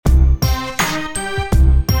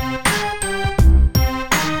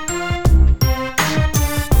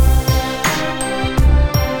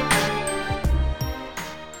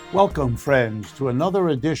Welcome, friends, to another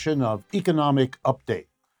edition of Economic Update.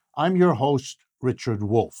 I'm your host, Richard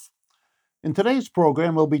Wolff. In today's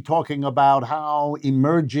program, we'll be talking about how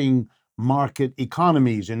emerging market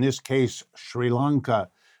economies, in this case Sri Lanka,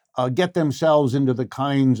 get themselves into the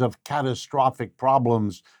kinds of catastrophic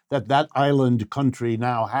problems that island country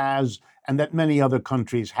now has and that many other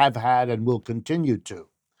countries have had and will continue to.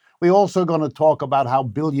 We're also going to talk about how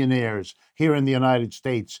billionaires here in the United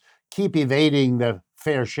States keep evading the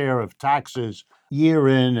fair share of taxes year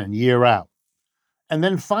in and year out. And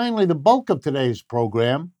then finally, the bulk of today's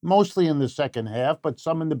program, mostly in the second half, but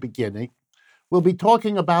some in the beginning, we'll be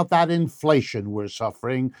talking about that inflation we're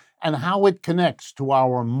suffering and how it connects to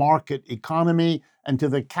our market economy and to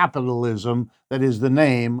the capitalism that is the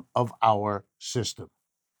name of our system.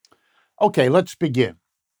 Okay, let's begin.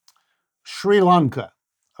 Sri Lanka,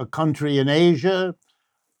 a country in Asia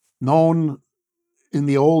known in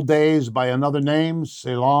the old days by another name,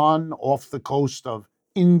 Ceylon, off the coast of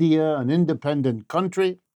India, an independent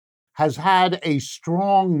country, has had a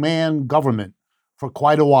strong man government for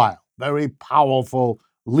quite a while, very powerful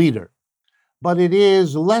leader. But it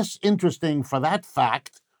is less interesting for that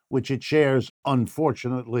fact, which it shares,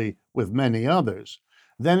 unfortunately, with many others,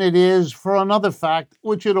 than it is for another fact,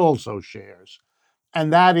 which it also shares.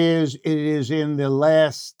 And that is, it is in the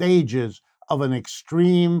last stages of an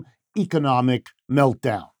extreme economic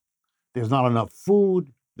meltdown. There's not enough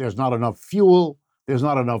food, there's not enough fuel, there's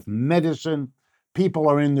not enough medicine. People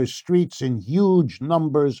are in the streets in huge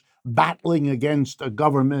numbers battling against a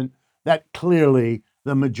government that clearly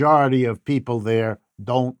the majority of people there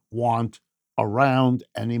don't want around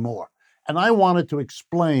anymore. And I wanted to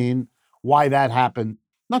explain why that happened,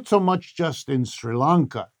 not so much just in Sri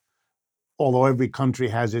Lanka, although every country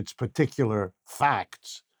has its particular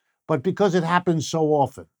facts, but because it happens so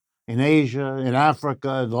often in Asia, in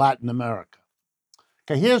Africa, in Latin America.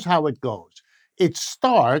 Okay, here's how it goes. It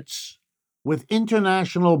starts with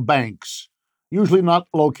international banks, usually not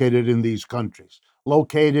located in these countries,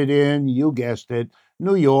 located in, you guessed it,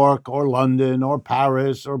 New York or London or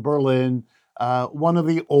Paris or Berlin, one of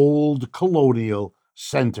the old colonial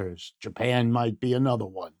centers. Japan might be another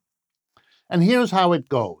one. And here's how it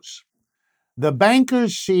goes. The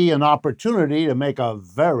bankers see an opportunity to make a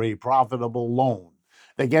very profitable loan.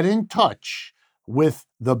 They get in touch with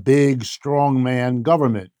the big strongman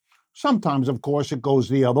government. Sometimes, of course, it goes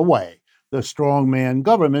the other way. The strongman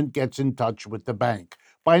government gets in touch with the bank.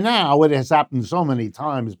 By now, it has happened so many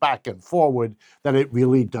times back and forward that it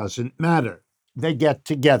really doesn't matter. They get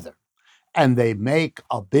together and they make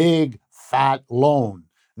a big, fat loan,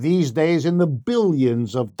 these days in the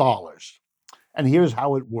billions of dollars. And here's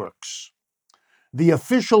how it works. The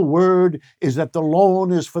official word is that the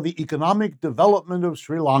loan is for the economic development of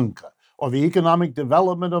Sri Lanka, or the economic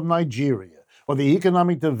development of Nigeria, or the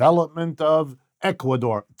economic development of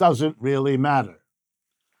Ecuador. Doesn't really matter.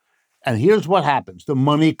 And here's what happens. The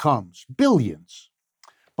money comes, billions.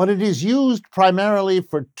 But it is used primarily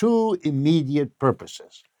for two immediate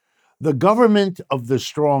purposes. The government of the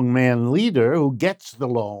strongman leader who gets the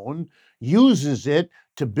loan uses it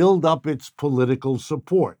to build up its political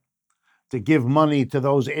support, to give money to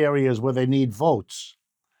those areas where they need votes,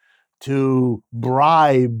 to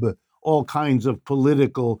bribe all kinds of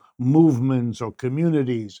political movements or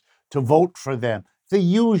communities to vote for them, the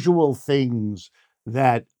usual things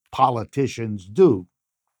that politicians do.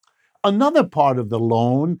 Another part of the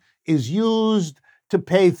loan is used to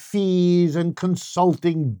pay fees and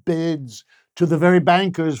consulting bids to the very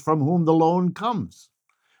bankers from whom the loan comes.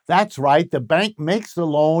 That's right, the bank makes the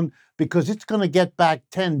loan because it's going to get back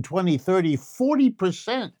 10, 20, 30,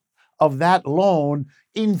 40% of that loan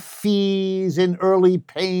in fees, in early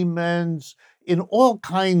payments, in all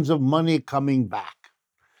kinds of money coming back.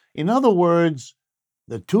 In other words,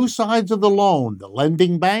 the two sides of the loan, the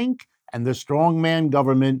lending bank and the strongman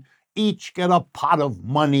government, each get a pot of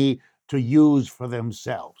money to use for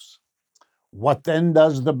themselves. What then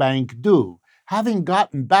does the bank do? Having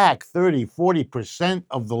gotten back 30, 40%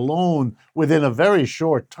 of the loan within a very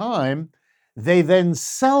short time, they then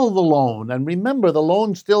sell the loan. And remember, the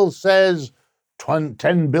loan still says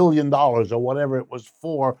 $10 billion or whatever it was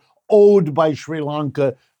for, owed by Sri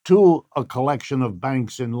Lanka to a collection of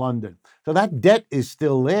banks in London. So that debt is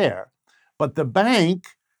still there. But the bank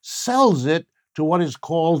sells it to what is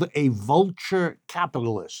called a vulture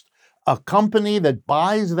capitalist, a company that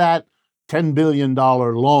buys that $10 billion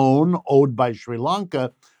loan owed by Sri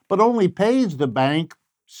Lanka, but only pays the bank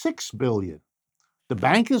 $6 billion. The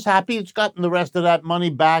bank is happy it's gotten the rest of that money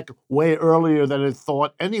back way earlier than it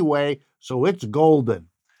thought anyway, so it's golden.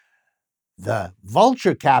 The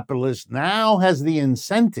vulture capitalist now has the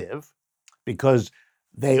incentive, because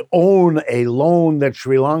They own a loan that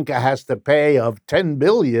Sri Lanka has to pay of 10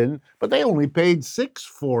 billion, but they only paid 6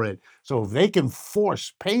 for it. So if they can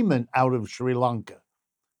force payment out of Sri Lanka,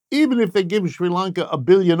 even if they give Sri Lanka a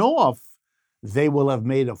billion off, they will have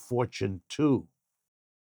made a fortune too.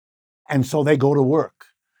 And so they go to work.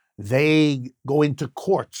 They go into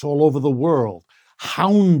courts all over the world,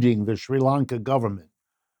 hounding the Sri Lanka government,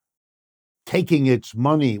 taking its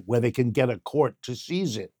money where they can get a court to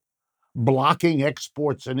seize it, blocking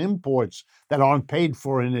exports and imports that aren't paid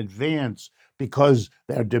for in advance because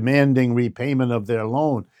they're demanding repayment of their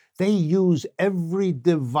loan. They use every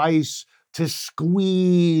device to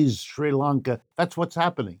squeeze Sri Lanka. That's what's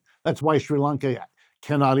happening. That's why Sri Lanka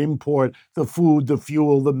cannot import the food, the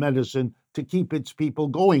fuel, the medicine to keep its people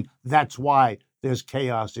going. That's why there's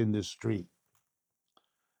chaos in the street.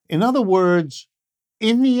 In other words,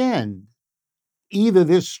 in the end, either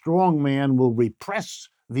this strong man will repress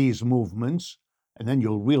these movements, and then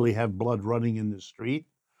you'll really have blood running in the street,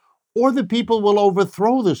 or the people will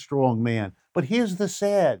overthrow the strong man. But here's the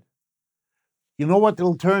sad, you know what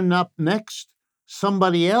will turn up next?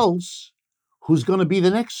 Somebody else who's going to be the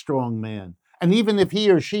next strong man. And even if he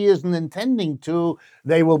or she isn't intending to,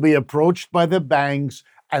 they will be approached by the banks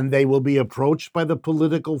and they will be approached by the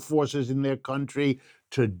political forces in their country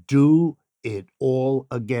to do it all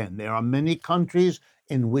again. There are many countries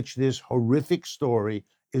in which this horrific story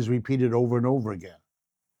is repeated over and over again.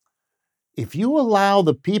 If you allow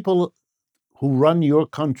the people who run your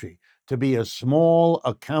country to be a small,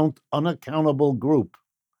 unaccountable group,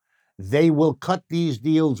 they will cut these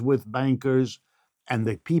deals with bankers and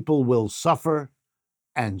the people will suffer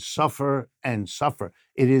and suffer and suffer.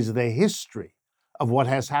 It is the history of what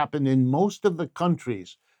has happened in most of the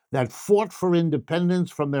countries that fought for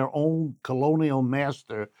independence from their own colonial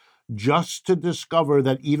master, just to discover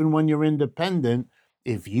that even when you're independent,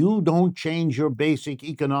 if you don't change your basic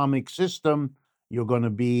economic system, you're going to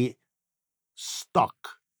be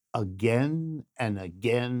stuck again and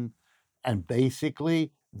again. And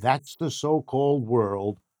basically, that's the so called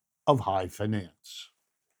world of high finance.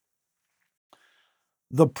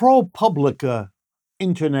 The ProPublica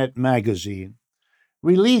Internet magazine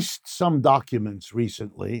released some documents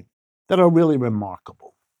recently that are really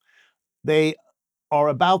remarkable. They are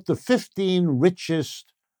about the 15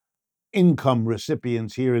 richest income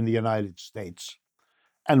recipients here in the United States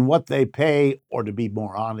and what they pay, or to be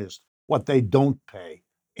more honest, what they don't pay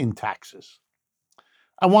in taxes.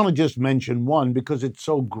 I want to just mention one because it's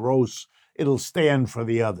so gross, it'll stand for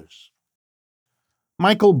the others.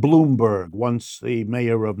 Michael Bloomberg, once the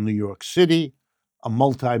mayor of New York City, a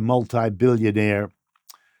multi billionaire,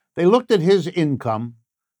 they looked at his income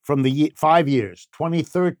from the 5 years,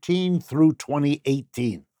 2013 through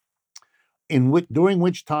 2018, during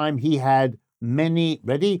which time he had many,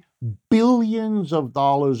 ready, billions of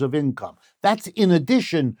dollars of income. That's in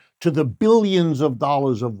addition to the billions of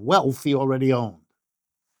dollars of wealth he already owned.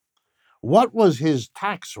 What was his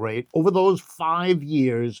tax rate over those 5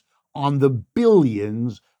 years on the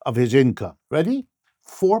billions of his income? Ready?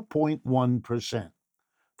 4.1%.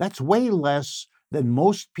 That's way less than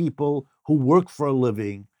most people who work for a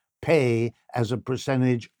living pay as a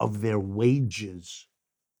percentage of their wages.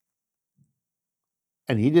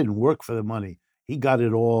 And he didn't work for the money. He got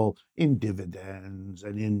it all in dividends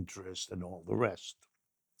and interest and all the rest.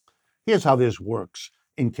 Here's how this works,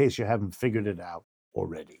 in case you haven't figured it out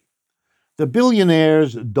already. The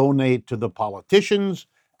billionaires donate to the politicians,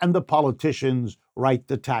 and the politicians write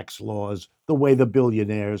the tax laws the way the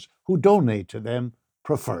billionaires who donate to them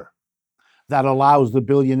prefer. That allows the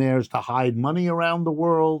billionaires to hide money around the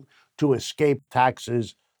world, to escape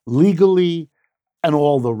taxes legally, and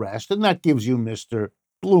all the rest. And that gives you Mr.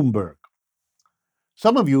 Bloomberg.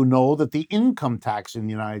 Some of you know that the income tax in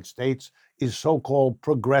the United States is so-called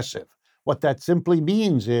progressive. What that simply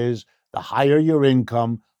means is the higher your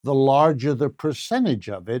income, the larger the percentage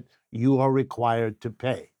of it you are required to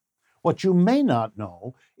pay. What you may not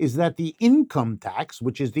know is that the income tax,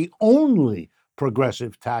 which is the only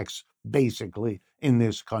progressive tax basically in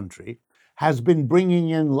this country, has been bringing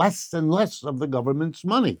in less and less of the government's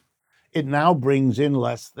money. It now brings in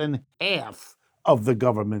less than half of the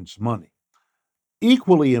government's money.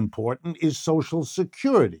 Equally important is Social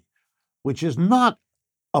Security, which is not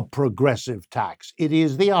a progressive tax. It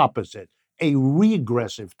is the opposite, a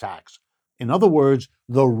regressive tax. In other words,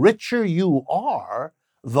 the richer you are,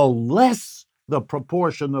 the less the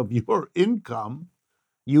proportion of your income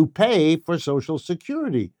you pay for Social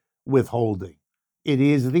Security withholding. It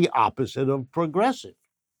is the opposite of progressive.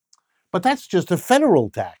 But that's just a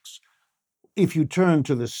federal tax. If you turn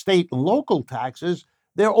to the state and local taxes,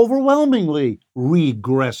 they're overwhelmingly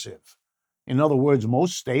regressive. In other words,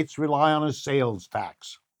 most states rely on a sales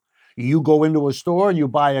tax. You go into a store and you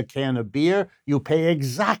buy a can of beer, you pay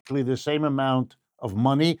exactly the same amount of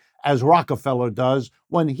money as Rockefeller does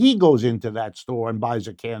when he goes into that store and buys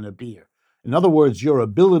a can of beer. In other words, your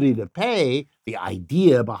ability to pay, the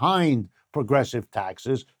idea behind progressive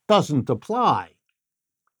taxes, doesn't apply.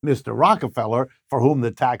 Mr. Rockefeller, for whom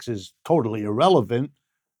the tax is totally irrelevant,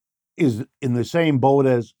 is in the same boat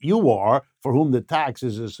as you are, for whom the tax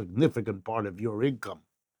is a significant part of your income.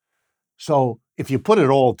 So if you put it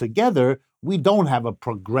all together, we don't have a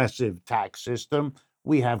progressive tax system.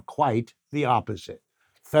 We have quite the opposite.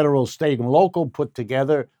 Federal, state, and local put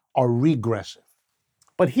together are regressive.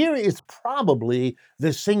 But here is probably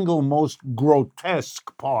the single most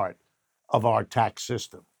grotesque part of our tax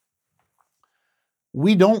system.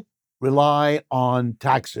 We don't rely on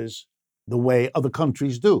taxes the way other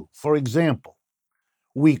countries do. For example,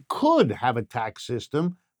 we could have a tax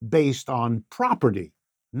system based on property,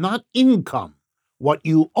 not income, what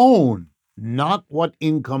you own, not what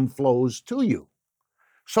income flows to you.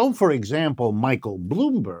 So, for example, Michael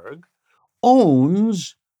Bloomberg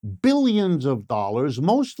owns billions of dollars,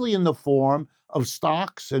 mostly in the form of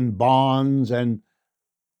stocks and bonds and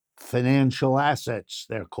financial assets,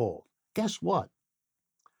 they're called. Guess what?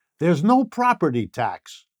 There's no property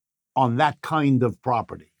tax on that kind of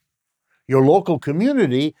property. Your local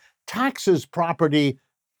community taxes property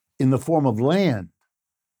in the form of land,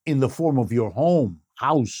 in the form of your home,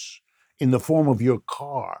 house, in the form of your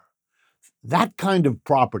car. That kind of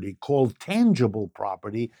property, called tangible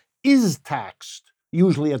property, is taxed,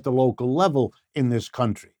 usually at the local level in this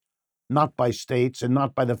country, not by states and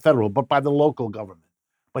not by the federal, but by the local government.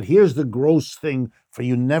 But here's the gross thing for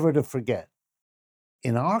you never to forget.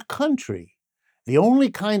 In our country, the only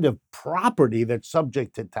kind of property that's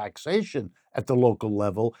subject to taxation at the local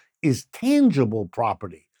level is tangible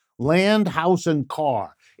property, land, house, and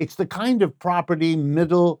car. It's the kind of property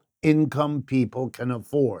middle income people can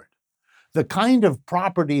afford. The kind of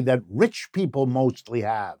property that rich people mostly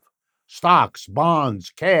have, stocks, bonds,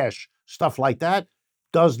 cash, stuff like that,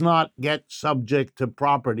 does not get subject to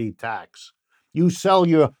property tax. You sell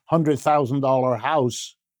your $100,000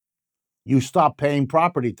 house, you stop paying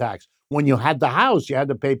property tax. When you had the house, you had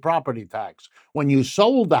to pay property tax. When you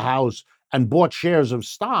sold the house and bought shares of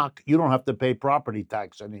stock, you don't have to pay property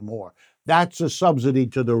tax anymore. That's a subsidy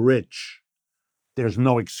to the rich. There's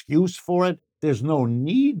no excuse for it. There's no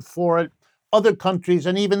need for it. Other countries,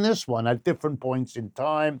 and even this one at different points in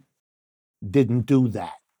time, didn't do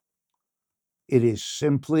that. It is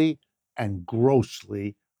simply and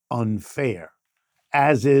grossly unfair,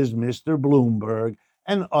 as is Mr. Bloomberg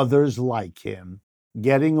and others like him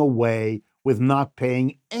getting away with not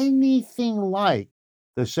paying anything like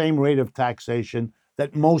the same rate of taxation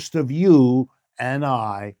that most of you and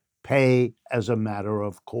I pay as a matter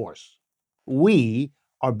of course. We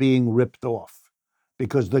are being ripped off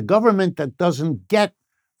because the government that doesn't get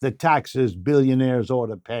the taxes billionaires ought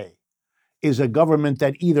to pay is a government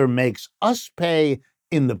that either makes us pay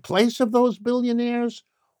in the place of those billionaires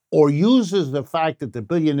or uses the fact that the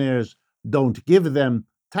billionaires don't give them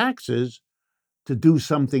taxes to do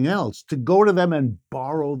something else, to go to them and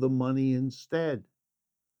borrow the money instead.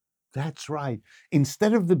 That's right.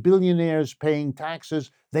 Instead of the billionaires paying taxes,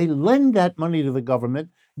 they lend that money to the government,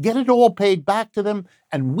 get it all paid back to them,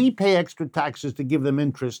 and we pay extra taxes to give them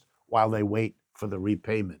interest while they wait for the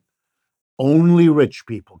repayment. Only rich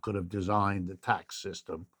people could have designed the tax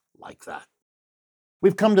system like that.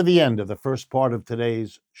 We've come to the end of the first part of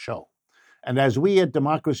today's show. And as we at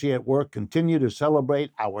Democracy at Work continue to celebrate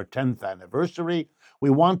our 10th anniversary, we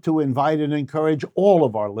want to invite and encourage all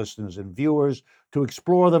of our listeners and viewers to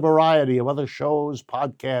explore the variety of other shows,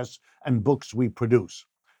 podcasts, and books we produce.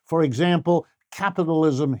 For example,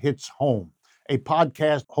 Capitalism Hits Home, a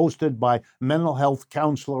podcast hosted by mental health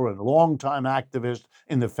counselor and longtime activist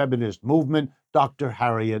in the feminist movement, Dr.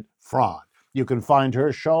 Harriet Fraad. You can find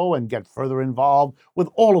her show and get further involved with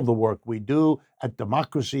all of the work we do at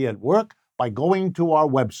Democracy at Work by going to our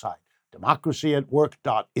website,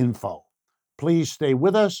 democracyatwork.info. Please stay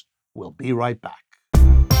with us. We'll be right back.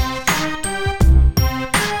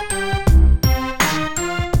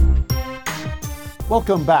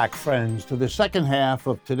 Welcome back, friends, to the second half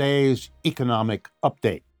of today's economic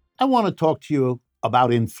update. I want to talk to you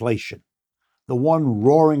about inflation, the one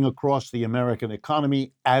roaring across the American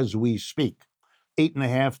economy as we speak.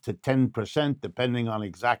 8.5% to 10%, depending on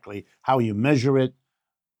exactly how you measure it.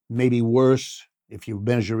 Maybe worse if you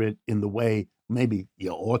measure it in the way maybe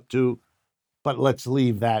you ought to. But let's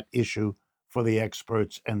leave that issue for the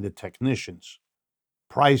experts and the technicians.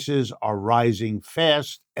 Prices are rising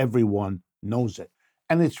fast. Everyone knows it.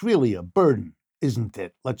 And it's really a burden, isn't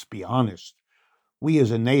it? Let's be honest. We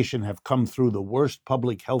as a nation have come through the worst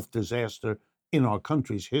public health disaster in our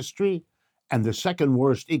country's history and the second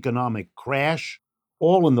worst economic crash,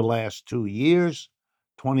 all in the last 2 years,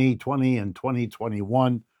 2020 and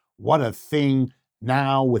 2021. What a thing.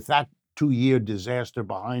 Now, with that 2 year disaster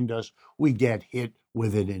behind us, we get hit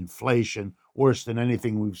with an inflation worse than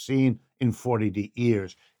anything we've seen in 40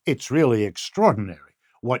 years. It's really extraordinary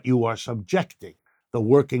what you are subjecting the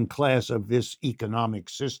working class of this economic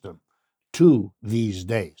system to these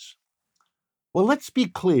days. Well, let's be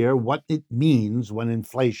clear what it means when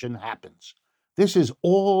inflation happens. This is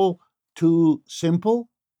all too simple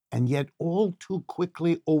and yet all too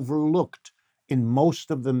quickly overlooked in most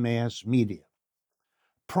of the mass media.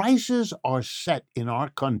 Prices are set in our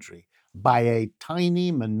country by a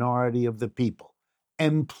tiny minority of the people,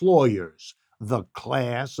 employers, the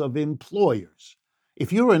class of employers.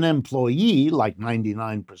 If you're an employee, like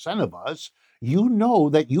 99% of us, you know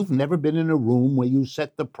that you've never been in a room where you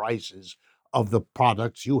set the prices of the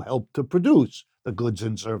products you help to produce, the goods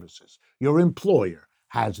and services. Your employer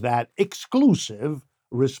has that exclusive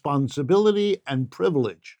responsibility and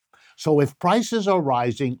privilege. So if prices are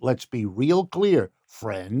rising, let's be real clear,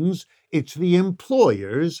 friends, it's the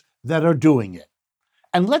employers that are doing it.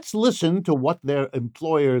 And let's listen to what their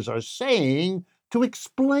employers are saying to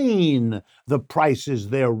explain the prices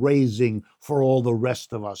they're raising for all the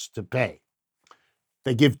rest of us to pay.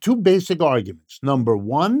 They give two basic arguments. Number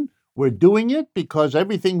one, we're doing it because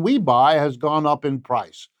everything we buy has gone up in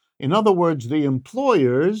price. In other words, the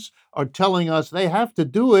employers are telling us they have to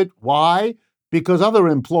do it. Why? Because other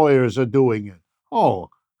employers are doing it. Oh,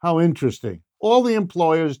 how interesting. All the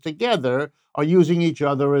employers together are using each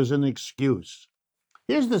other as an excuse.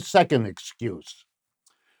 Here's the second excuse.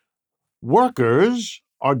 Workers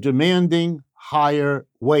are demanding higher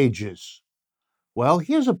wages. Well,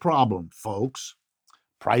 here's a problem, folks.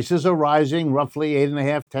 Prices are rising roughly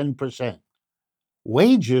 8.5%, 10%.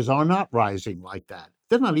 Wages are not rising like that.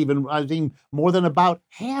 They're not even rising more than about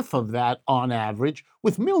half of that on average,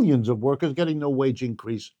 with millions of workers getting no wage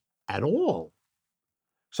increase at all.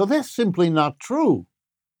 So that's simply not true.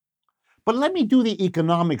 But let me do the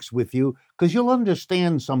economics with you, because you'll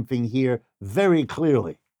understand something here very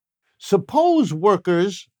clearly. Suppose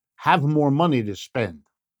workers have more money to spend.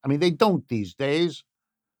 I mean, they don't these days.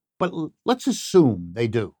 But let's assume they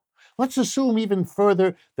do. Let's assume even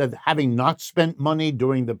further that having not spent money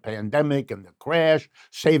during the pandemic and the crash,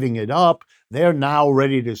 saving it up, they're now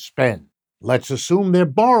ready to spend. Let's assume they're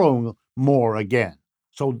borrowing more again.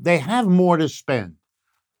 So they have more to spend.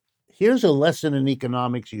 Here's a lesson in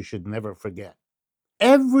economics you should never forget.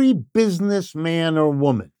 Every businessman or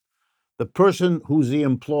woman, the person who's the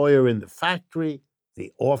employer in the factory,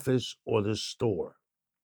 the office, or the store,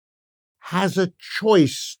 has a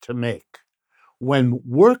choice to make. When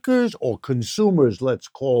workers or consumers, let's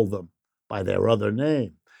call them by their other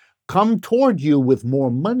name, come toward you with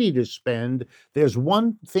more money to spend, there's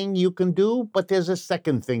one thing you can do, but there's a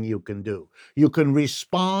second thing you can do. You can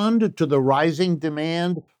respond to the rising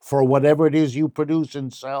demand for whatever it is you produce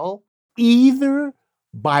and sell, either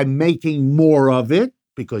by making more of it,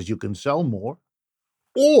 because you can sell more,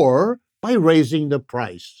 or by raising the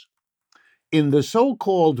price. In the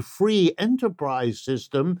so-called free enterprise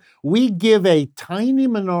system, we give a tiny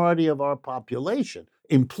minority of our population,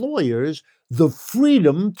 employers, the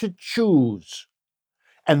freedom to choose.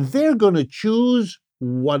 And they're going to choose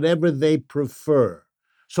whatever they prefer.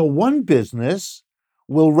 So one business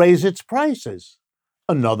will raise its prices.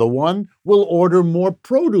 Another one will order more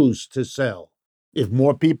produce to sell. If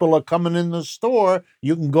more people are coming in the store,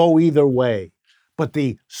 you can go either way. But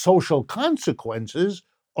the social consequences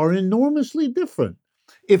are enormously different.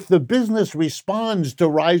 If the business responds to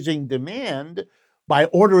rising demand by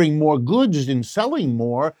ordering more goods and selling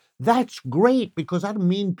more, that's great because that'll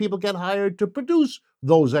mean people get hired to produce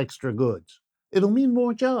those extra goods. It'll mean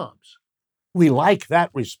more jobs. We like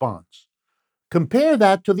that response. Compare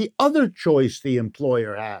that to the other choice the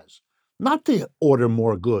employer has, not to order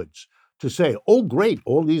more goods, to say, oh, great,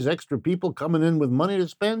 all these extra people coming in with money to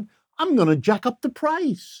spend, I'm going to jack up the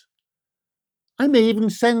price. I may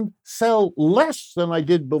even sell less than I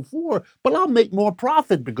did before, but I'll make more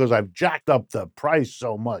profit because I've jacked up the price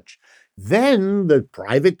so much. Then the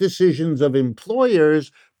private decisions of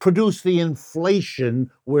employers produce the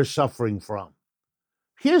inflation we're suffering from.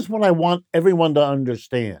 Here's what I want everyone to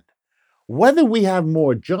understand. Whether we have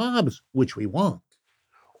more jobs, which we want,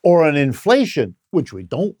 or an inflation, which we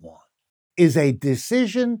don't want, is a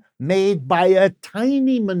decision made by a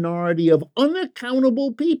tiny minority of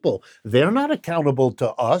unaccountable people. They're not accountable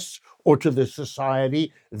to us or to the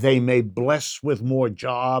society they may bless with more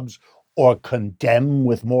jobs or condemn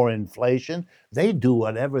with more inflation. They do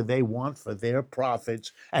whatever they want for their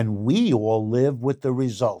profits, and we all live with the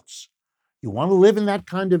results. You want to live in that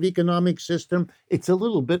kind of economic system? It's a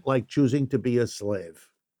little bit like choosing to be a slave.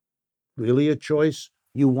 Really a choice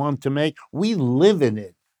you want to make? We live in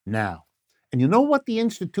it now. And you know what the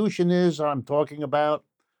institution is I'm talking about?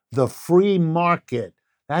 The free market.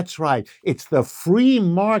 That's right. It's the free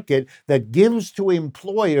market that gives to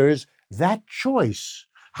employers that choice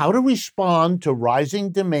how to respond to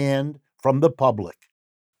rising demand from the public.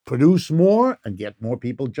 Produce more and get more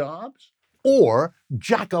people jobs, or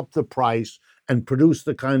jack up the price and produce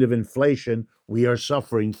the kind of inflation we are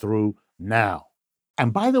suffering through now.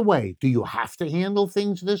 And by the way, do you have to handle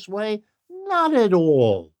things this way? Not at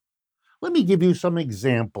all. Let me give you some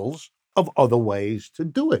examples of other ways to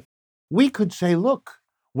do it. We could say, look,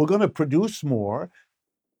 we're going to produce more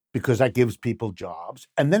because that gives people jobs,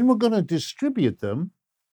 and then we're going to distribute them,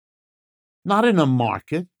 not in a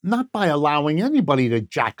market, not by allowing anybody to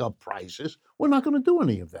jack up prices. We're not going to do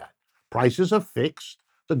any of that. Prices are fixed.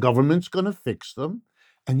 The government's going to fix them.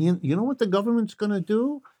 And you know what the government's going to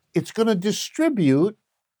do? It's going to distribute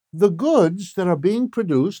the goods that are being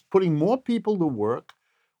produced, putting more people to work.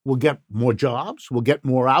 We'll get more jobs, we'll get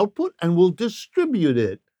more output, and we'll distribute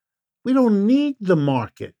it. We don't need the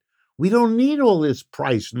market. We don't need all this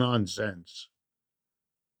price nonsense.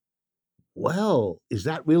 Well, is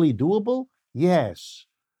that really doable? Yes.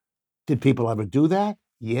 Did people ever do that?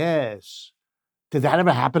 Yes. Did that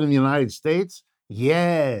ever happen in the United States?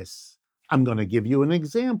 Yes. I'm going to give you an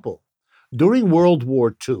example. During World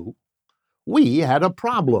War II, we had a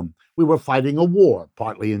problem. We were fighting a war,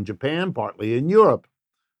 partly in Japan, partly in Europe,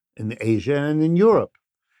 in Asia and in Europe.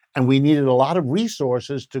 And we needed a lot of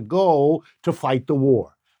resources to go to fight the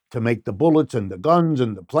war, to make the bullets and the guns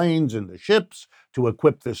and the planes and the ships, to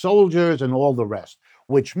equip the soldiers and all the rest,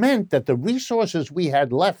 which meant that the resources we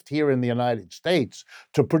had left here in the United States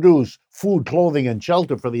to produce food, clothing, and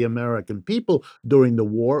shelter for the American people during the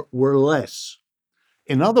war were less.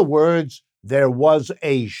 In other words, there was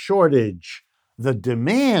a shortage. The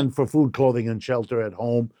demand for food, clothing, and shelter at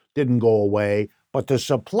home didn't go away, but the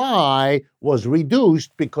supply was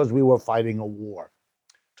reduced because we were fighting a war.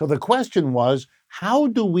 So the question was, how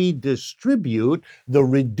do we distribute the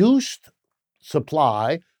reduced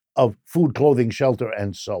supply of food, clothing, shelter,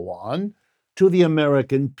 and so on to the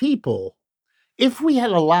American people? If we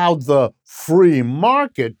had allowed the free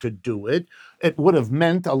market to do it, it would have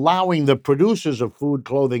meant allowing the producers of food,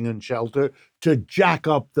 clothing, and shelter to jack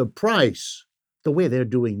up the price the way they're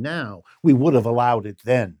doing now. We would have allowed it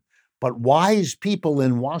then. But wise people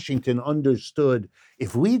in Washington understood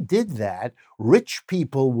if we did that, rich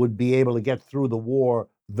people would be able to get through the war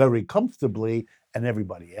very comfortably, and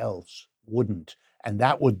everybody else wouldn't. And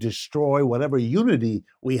that would destroy whatever unity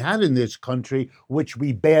we had in this country, which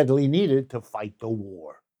we badly needed to fight the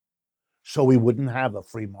war. So we wouldn't have a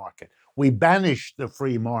free market. We banished the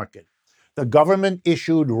free market. The government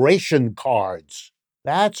issued ration cards.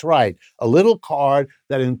 That's right, a little card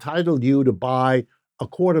that entitled you to buy a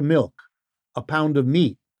quart of milk, a pound of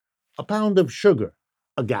meat, a pound of sugar,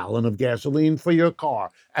 a gallon of gasoline for your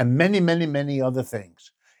car, and many, many, many other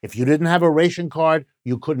things. If you didn't have a ration card,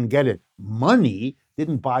 you couldn't get it. Money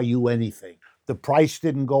didn't buy you anything. The price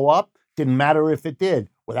didn't go up, didn't matter if it did.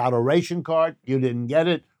 Without a ration card, you didn't get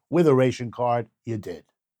it. With a ration card, you did.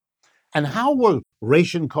 And how were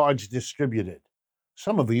ration cards distributed?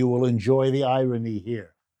 Some of you will enjoy the irony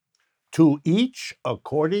here. To each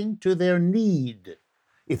according to their need.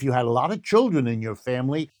 If you had a lot of children in your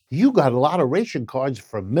family, you got a lot of ration cards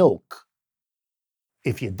for milk.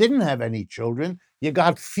 If you didn't have any children, you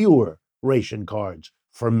got fewer ration cards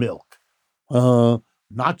for milk.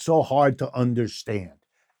 Not so hard to understand.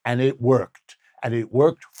 And it worked. And it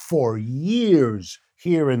worked for years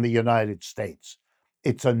here in the United States.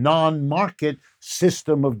 It's a non market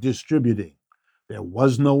system of distributing. There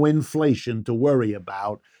was no inflation to worry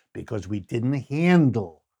about because we didn't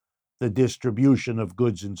handle the distribution of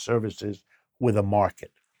goods and services with a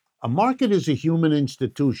market. A market is a human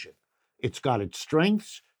institution. It's got its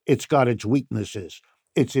strengths, it's got its weaknesses.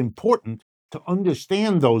 It's important to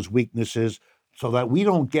understand those weaknesses so that we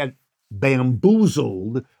don't get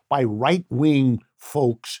bamboozled by right wing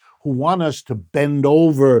folks who want us to bend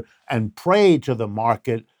over and pray to the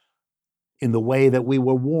market in the way that we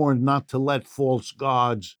were warned not to let false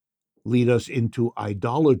gods lead us into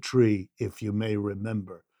idolatry, if you may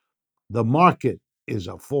remember. The market is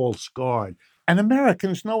a false guard, and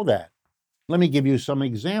Americans know that. Let me give you some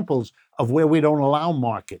examples of where we don't allow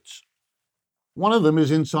markets. One of them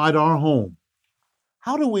is inside our home.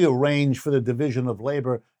 How do we arrange for the division of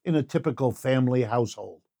labor in a typical family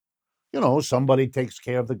household? Somebody takes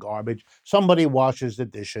care of the garbage, somebody washes the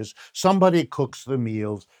dishes, somebody cooks the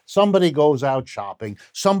meals, somebody goes out shopping,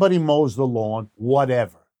 somebody mows the lawn,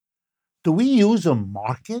 whatever. Do we use a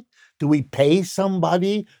market? Do we pay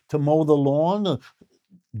somebody to mow the lawn?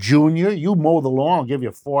 Junior, you mow the lawn, I'll give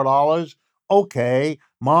you $4. Okay.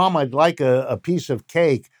 Mom, I'd like a piece of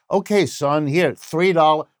cake. Okay, son, here,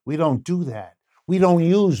 $3. We don't do that. We don't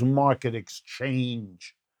use market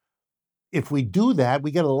exchange. If we do that,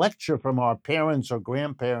 we get a lecture from our parents or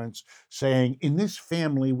grandparents saying, in this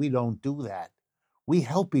family, we don't do that. We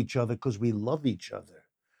help each other because we love each other.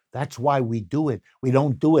 That's why we do it. We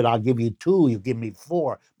don't do it, I'll give you 2, you give me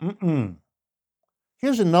 4.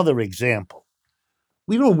 Here's another example.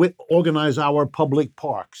 We don't organize our public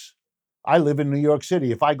parks. I live in New York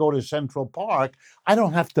City. If I go to Central Park, I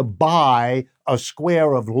don't have to buy a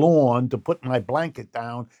square of lawn to put my blanket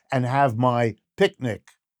down and have my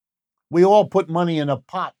picnic. We all put money in a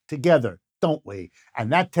pot together, don't we?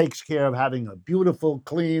 And that takes care of having a beautiful,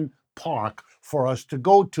 clean park for us to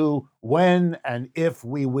go to when and if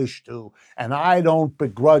we wish to. And I don't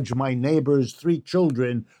begrudge my neighbor's 3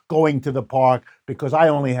 children going to the park because I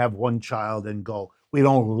only have 1 child and go. We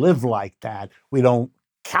don't live like that. We don't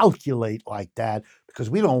calculate like that because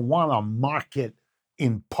we don't want a market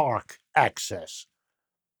in park access.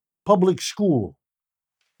 Public school.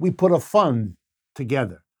 We put a fund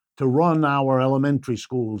together to run our elementary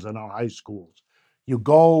schools and our high schools. You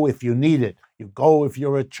go if you need it. You go if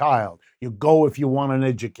you're a child. You go if you want an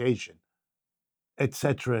education,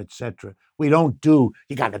 etc., etc. We don't do,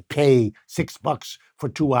 you got to pay $6 for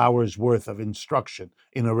 2 hours worth of instruction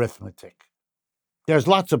in arithmetic. There's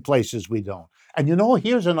lots of places we don't. And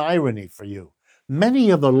here's an irony for you.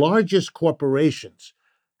 Many of the largest corporations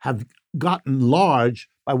have gotten large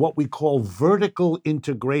by what we call vertical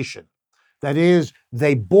integration. That is,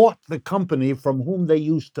 they bought the company from whom they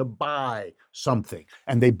used to buy something,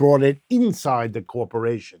 and they brought it inside the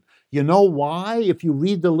corporation. You know why, if you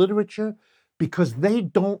read the literature? Because they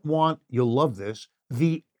don't want, you'll love this,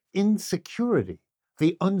 the insecurity,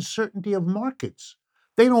 the uncertainty of markets.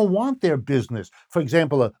 They don't want their business. For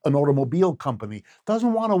example, an automobile company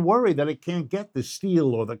doesn't want to worry that it can't get the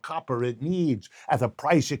steel or the copper it needs at the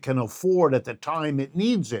price it can afford at the time it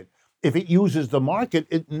needs it. If it uses the market,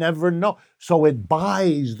 it never knows. So it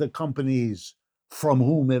buys the companies from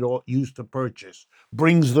whom it used to purchase,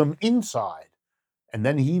 brings them inside. And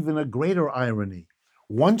then even a greater irony.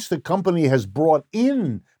 Once the company has brought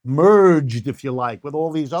in, merged, if you like, with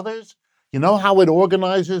all these others, you know how it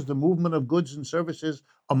organizes the movement of goods and services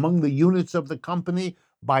among the units of the company?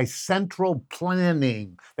 By central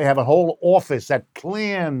planning. They have a whole office that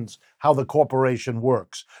plans how the corporation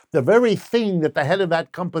works. The very thing that the head of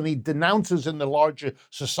that company denounces in the larger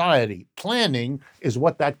society, planning, is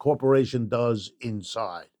what that corporation does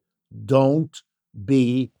inside. Don't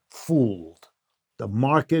be fooled. The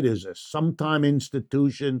market is a sometime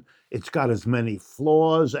institution. It's got as many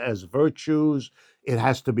flaws as virtues. It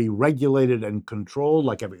has to be regulated and controlled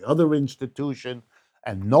like every other institution.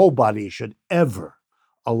 And nobody should ever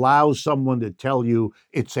allow someone to tell you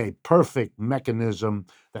it's a perfect mechanism.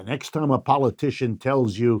 The next time a politician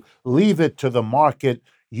tells you, leave it to the market,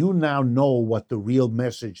 you now know what the real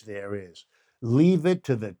message there is. Leave it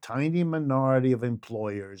to the tiny minority of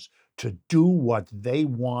employers to do what they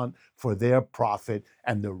want for their profit,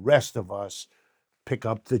 and the rest of us pick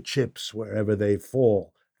up the chips wherever they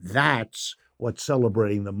fall. That's what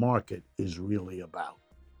celebrating the market is really about.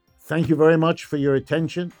 Thank you very much for your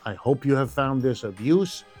attention. I hope you have found this of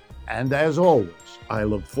use. And as always, I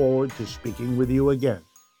look forward to speaking with you again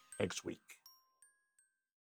next week.